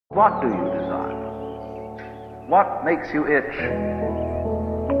what do you desire? What makes you itch?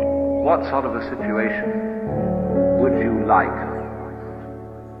 What sort of a situation would you like?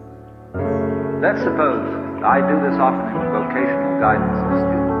 Let's suppose, I do this often in vocational guidance of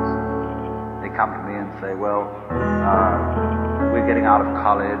students. They come to me and say, well, we're getting out of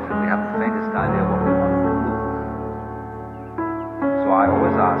college and we haven't the faintest idea what we want to do. So I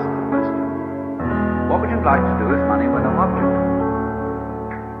always ask the question, what would you like to do if money were no object?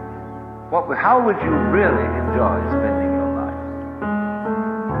 How would you really enjoy spending your life?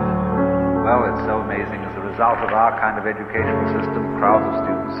 Well, it's so amazing. As a result of our kind of educational system, crowds of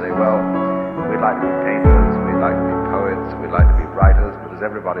students say, well, we'd like to be painters, we'd like to be poets, we'd like to be writers, but as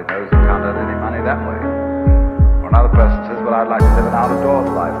everybody knows, you can't earn any money that way. Or another person says, well, I'd like to live an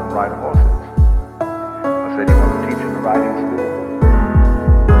out-of-doors life and ride horses. I said, you want to teach in a riding school?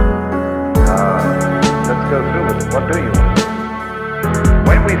 Let's go through with it. What do you want?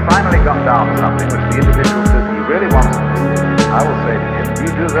 When we finally got down to something which the individual says he really wants to do, I will say to him,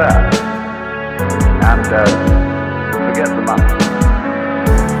 you do that, and forget the money.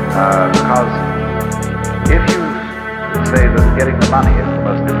 Because if you say that getting the money is the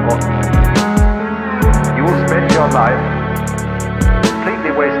most important thing, you will spend your life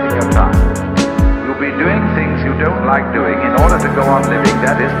completely wasting your time. You'll be doing things you don't like doing in order to go on living,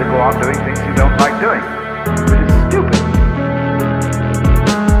 that is, to go on doing things you don't like doing, which is stupid.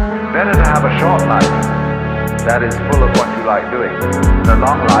 Better to have a short life that is full of what you like doing than a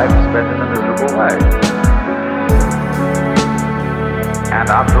long life spent in a miserable way. And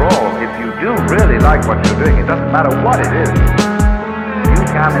after all, if you do really like what you're doing, it doesn't matter what it is, you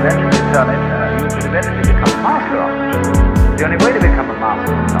can eventually turn it, you can eventually become a master of it. The only way to become a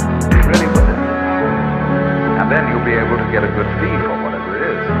master of something is really with it. And then you'll be able to get a good fee for whatever it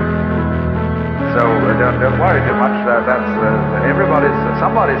is. So don't worry too much.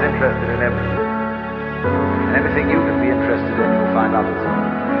 Somebody's interested in everything. And anything you can be interested in, you'll find others.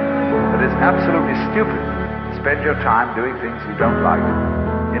 But it's absolutely stupid to spend your time doing things you don't like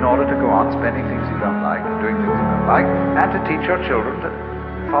in order to go on spending things you don't like and doing things you don't like, and to teach your children to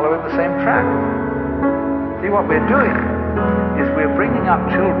follow in the same track. See, what we're doing is we're bringing up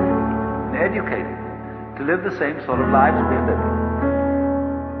children and educating them to live the same sort of lives we're living.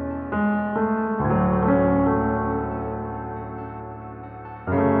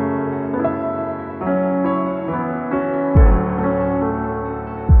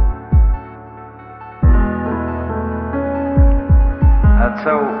 And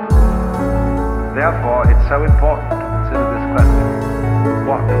so, therefore, it's so important